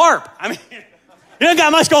plays a harp. I mean, he doesn't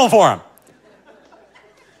got much going for him.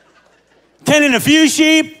 Tending a few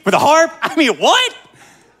sheep with a harp. I mean, what?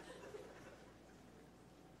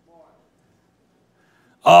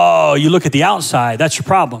 Oh, you look at the outside. That's your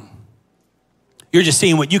problem. You're just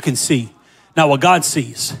seeing what you can see, not what God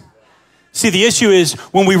sees. See, the issue is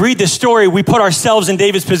when we read this story, we put ourselves in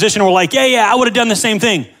David's position. We're like, yeah, I would have done the same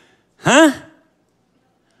thing. Huh?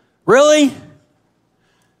 Really?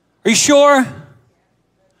 Are you sure?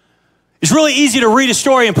 It's really easy to read a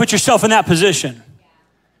story and put yourself in that position.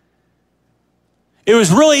 It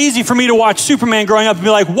was really easy for me to watch Superman growing up and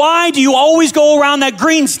be like, why do you always go around that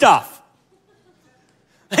green stuff?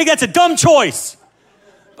 I think that's a dumb choice.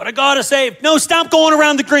 But I gotta say, no, stop going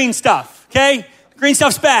around the green stuff, okay? The green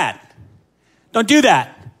stuff's bad. Don't do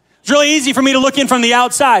that. It's really easy for me to look in from the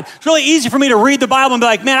outside. It's really easy for me to read the Bible and be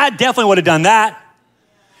like, man, I definitely would have done that.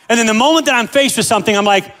 And then the moment that I'm faced with something, I'm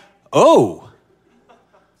like, oh,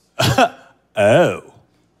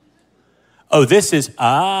 this is,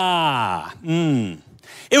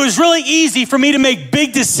 It was really easy for me to make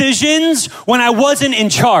big decisions when I wasn't in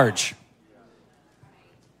charge.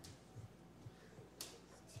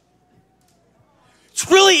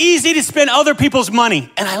 It's really easy to spend other people's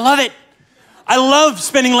money, and I love it. I love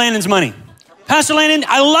spending Landon's money. Pastor Landon,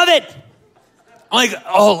 I love it. I'm like,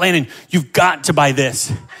 oh, Landon, you've got to buy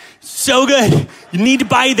this. So good. You need to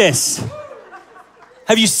buy this.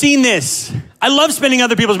 Have you seen this? I love spending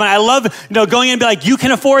other people's money. I love, going in and be like, you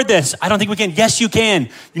can afford this. I don't think we can. Yes, you can.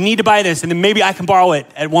 You need to buy this. And then maybe I can borrow it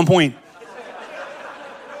at one point.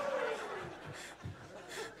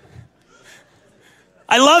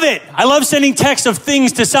 I love it. I love sending texts of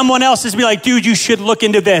things to someone else to be like, dude, you should look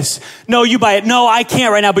into this. No, you buy it. No, I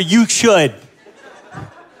can't right now, but you should. It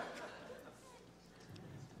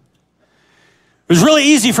was really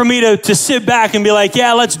easy for me to sit back and be like,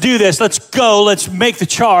 yeah, let's do this. Let's go. Let's make the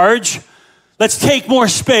charge. Let's take more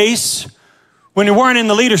space when you weren't in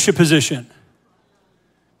the leadership position.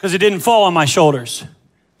 because it didn't fall on my shoulders.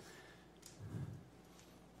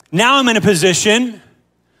 Now I'm in a position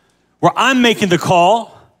where I'm making the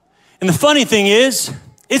call. And the funny thing is,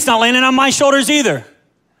 it's not landing on my shoulders either.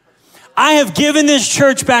 I have given this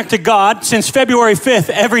church back to God since February 5th,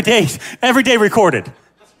 every day recorded.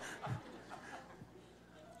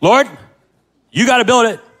 Lord, you got to build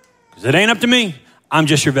it because it ain't up to me. I'm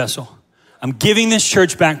just your vessel. I'm giving this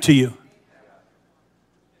church back to you.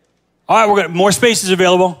 All right, we're got more spaces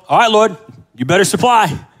available. All right, Lord, you better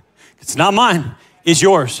supply. It's not mine, it's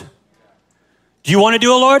yours. Do you want to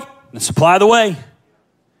do it, Lord? Then supply the way.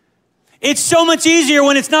 It's so much easier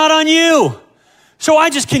when it's not on you. So I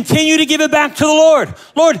just continue to give it back to the Lord.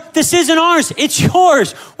 Lord, this isn't ours, it's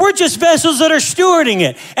yours. We're just vessels that are stewarding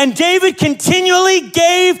it. And David continually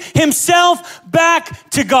gave himself back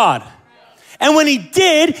to God. And when he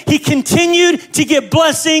did, he continued to get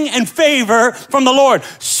blessing and favor from the Lord.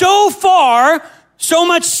 So far, so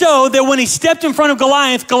much so that when he stepped in front of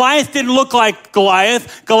Goliath, Goliath didn't look like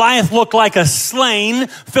Goliath. Goliath looked like a slain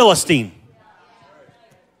Philistine.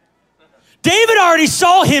 David already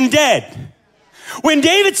saw him dead. When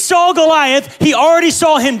David saw Goliath, he already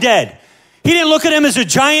saw him dead. He didn't look at him as a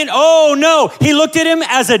giant. Oh, no. He looked at him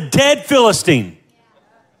as a dead Philistine.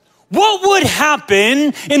 What would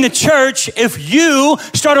happen in the church if you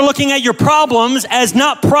started looking at your problems as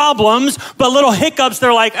not problems, but little hiccups?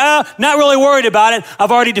 They're like, not really worried about it.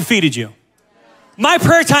 I've already defeated you. My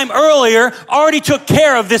prayer time earlier already took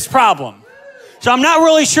care of this problem. So I'm not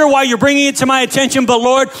really sure why you're bringing it to my attention, but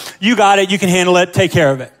Lord, you got it. You can handle it. Take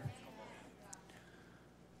care of it.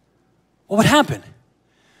 What would happen?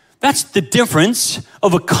 That's the difference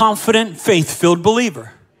of a confident, faith-filled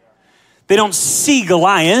believer. They don't see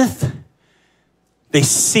Goliath. They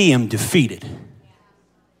see him defeated.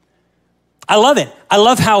 I love it. I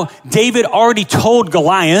love how David already told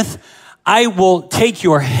Goliath, I will take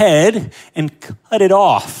your head and cut it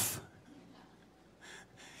off.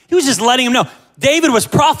 He was just letting him know. David was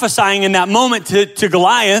prophesying in that moment to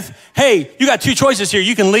Goliath, hey, you got two choices here.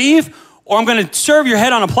 You can leave, or I'm going to serve your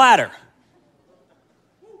head on a platter.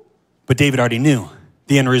 But David already knew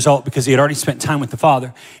the end result because he had already spent time with the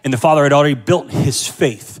Father, and the Father had already built his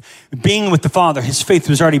faith. Being with the Father, his faith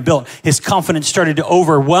was already built. His confidence started to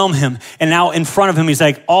overwhelm him, and now in front of him, he's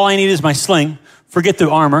like, all I need is my sling. Forget the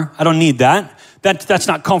armor. I don't need that. That's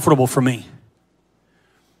not comfortable for me.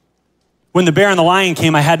 When the bear and the lion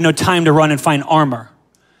came, I had no time to run and find armor.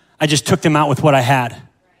 I just took them out with what I had.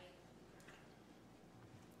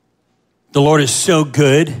 The Lord is so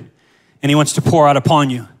good, and he wants to pour out upon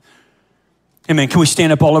you. Amen. Can we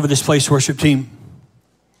stand up all over this place, worship team?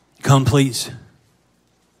 Come, please.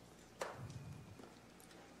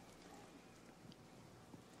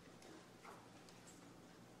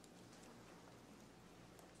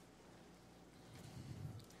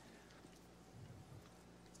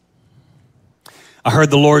 I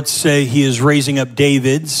heard the Lord say he is raising up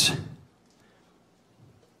Davids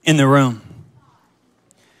in the room.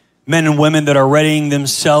 Men and women that are readying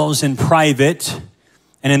themselves in private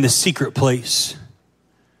and in the secret place.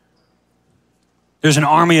 There's an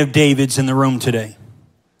army of Davids in the room today.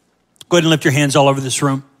 Go ahead and lift your hands all over this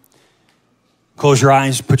room. Close your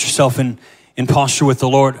eyes, put yourself in posture with the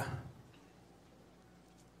Lord.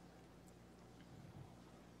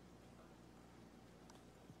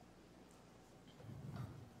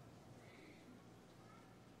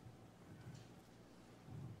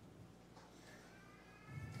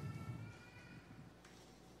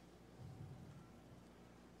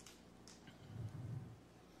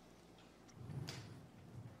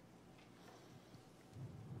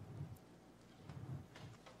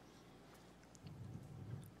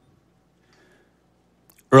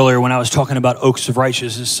 Earlier, when I was talking about oaks of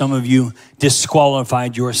righteousness, some of you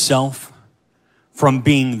disqualified yourself from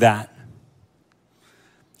being that.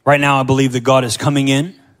 Right now, I believe that God is coming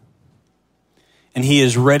in and he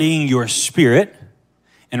is readying your spirit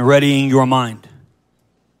and readying your mind.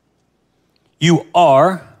 You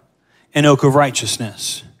are an oak of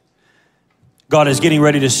righteousness. God is getting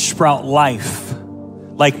ready to sprout life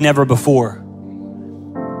like never before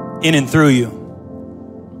in and through you.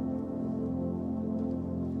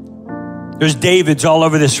 There's Davids all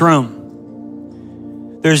over this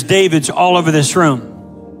room. There's Davids all over this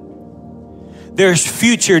room. There's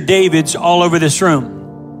future Davids all over this room.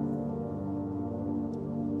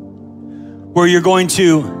 Where you're going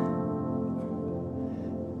to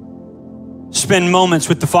spend moments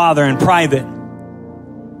with the Father in private.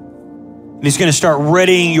 And he's going to start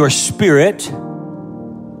readying your spirit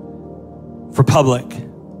for public.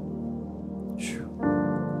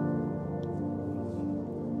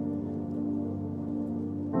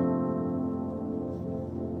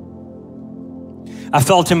 I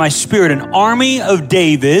felt in my spirit an army of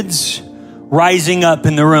Davids rising up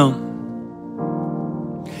in the room.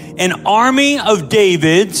 An army of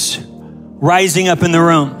Davids rising up in the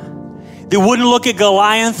room. They wouldn't look at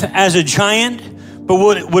Goliath as a giant, but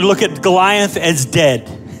would look at Goliath as dead.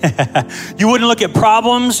 You wouldn't look at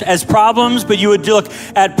problems as problems, but you would look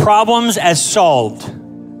at problems as solved.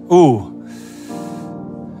 Ooh.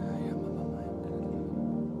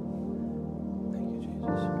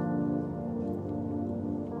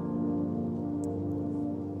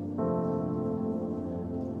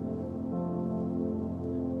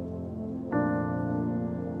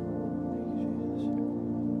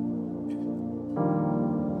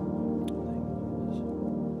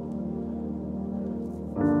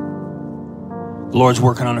 The Lord's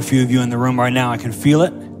working on a few of you in the room right now. I can feel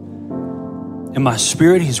it in my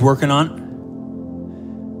spirit. He's working on.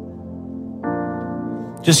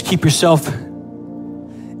 Just keep yourself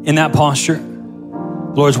in that posture.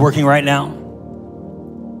 The Lord's working right now.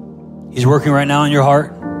 He's working right now in your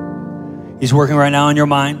heart. He's working right now in your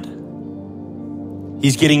mind.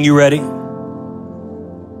 He's getting you ready.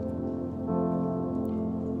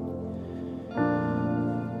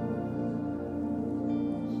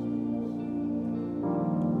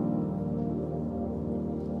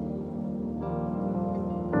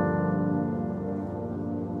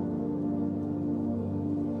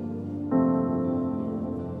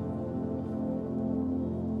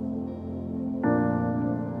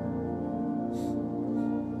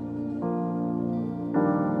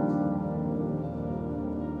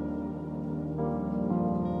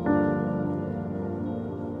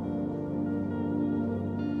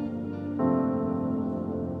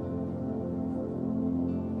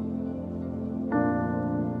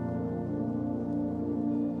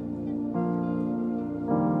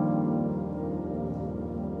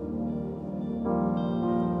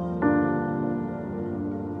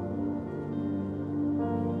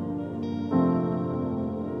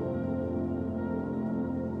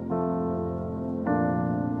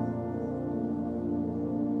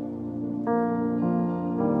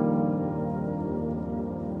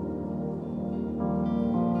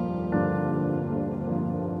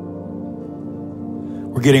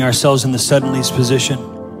 We're getting ourselves in the Suddenlies position.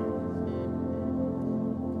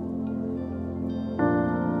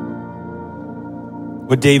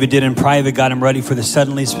 What David did in private got him ready for the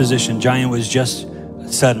Suddenlies position. Giant was just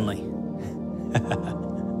suddenly.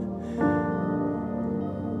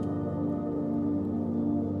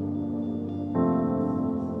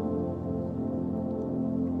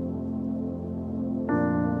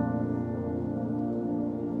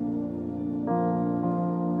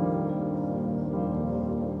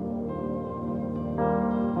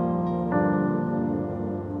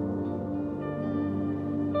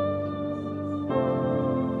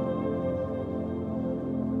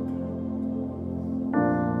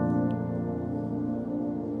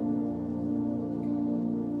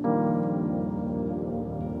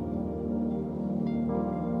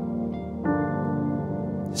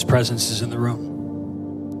 His presence is in the room.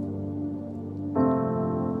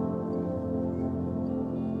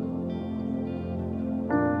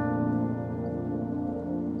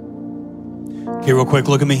 Okay, real quick,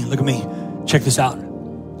 look at me. Check this out.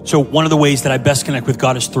 So one of the ways that I best connect with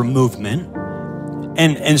God is through movement.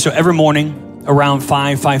 And so every morning around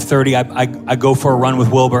 5:30, I go for a run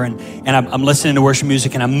with Wilbur, and I'm listening to worship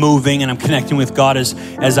music, and I'm moving, and I'm connecting with God as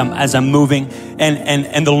I'm moving,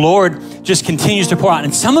 and the Lord just continues to pour out.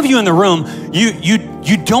 And some of you in the room,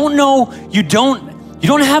 you don't know, you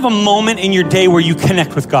don't have a moment in your day where you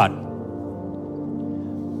connect with God.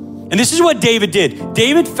 And this is what David did.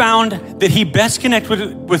 David found that he best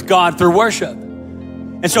connected with God through worship.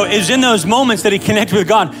 And so it was in those moments that he connected with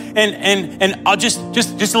God. And I'll just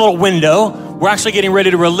a little window. We're actually getting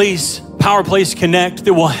ready to release Power Place Connect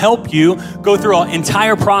that will help you go through an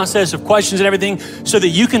entire process of questions and everything so that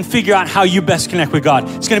you can figure out how you best connect with God.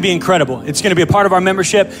 It's going to be incredible. It's going to be a part of our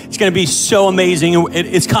membership. It's going to be so amazing.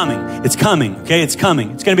 It's coming. Okay, it's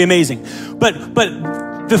coming. It's going to be amazing. But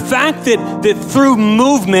the fact that through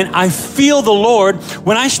movement, I feel the Lord.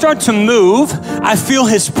 When I start to move, I feel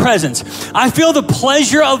His presence. I feel the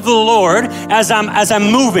pleasure of the Lord as I'm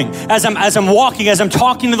moving, as I'm walking, as I'm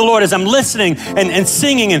talking to the Lord, as I'm listening and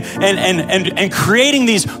singing and creating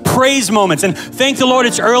these praise moments. And thank the Lord,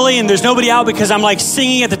 it's early and there's nobody out because I'm like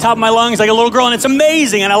singing at the top of my lungs like a little girl, and it's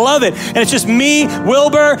amazing and I love it. And it's just me,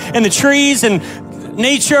 Wilbur, and the trees and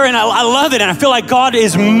nature, and I love it, and I feel like God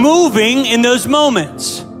is moving in those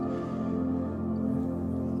moments.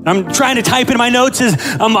 I'm trying to type in my notes as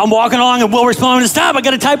I'm walking along, and Wilbur's telling me to stop. I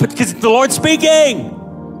got to type it because the Lord's speaking.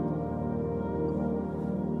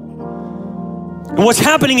 And what's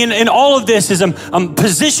happening in all of this is I'm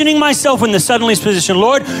positioning myself in the suddenlies position.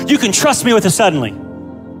 Lord, you can trust me with a suddenly.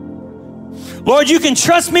 Lord, you can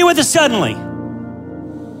trust me with a suddenly.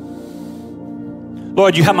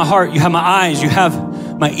 Lord, you have my heart, you have my eyes, you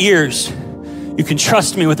have my ears. You can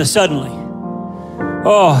trust me with a suddenly.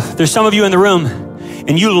 Oh, there's some of you in the room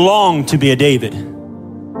and you long to be a David.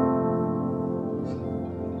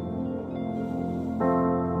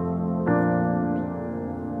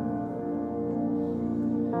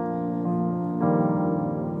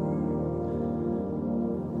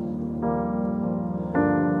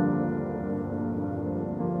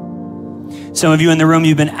 Some of you in the room,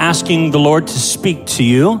 you've been asking the Lord to speak to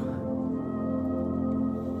you.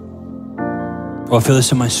 Oh, I feel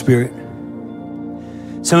this in my spirit.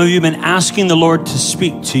 Some of you have been asking the Lord to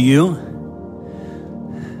speak to you.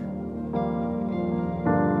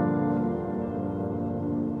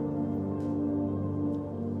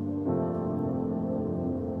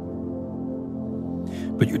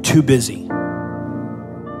 But you're too busy.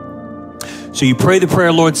 So you pray the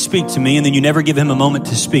prayer, Lord, speak to me, and then you never give him a moment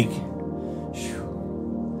to speak.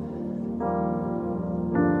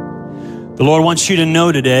 The Lord wants you to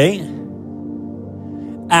know today,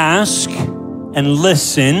 ask and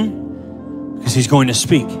listen, because he's going to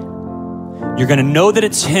speak. You're going to know that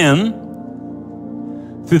it's him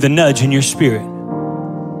through the nudge in your spirit.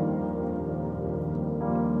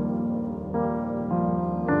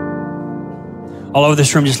 All over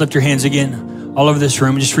this room, just lift your hands again. All over this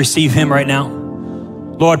room, just receive him right now.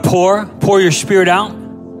 Lord, pour your spirit out.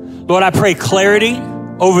 Lord, I pray clarity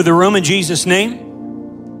over the room in Jesus' name.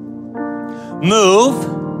 Move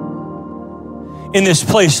in this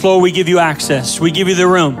place, Lord. We give you access. We give you the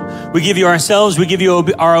room. We give you ourselves. We give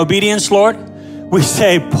you our obedience, Lord. We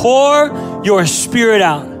say, pour your spirit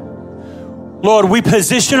out. Lord, we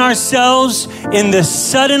position ourselves in the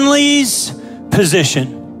suddenlies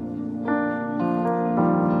position.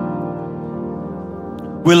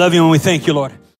 We love you and we thank you, Lord.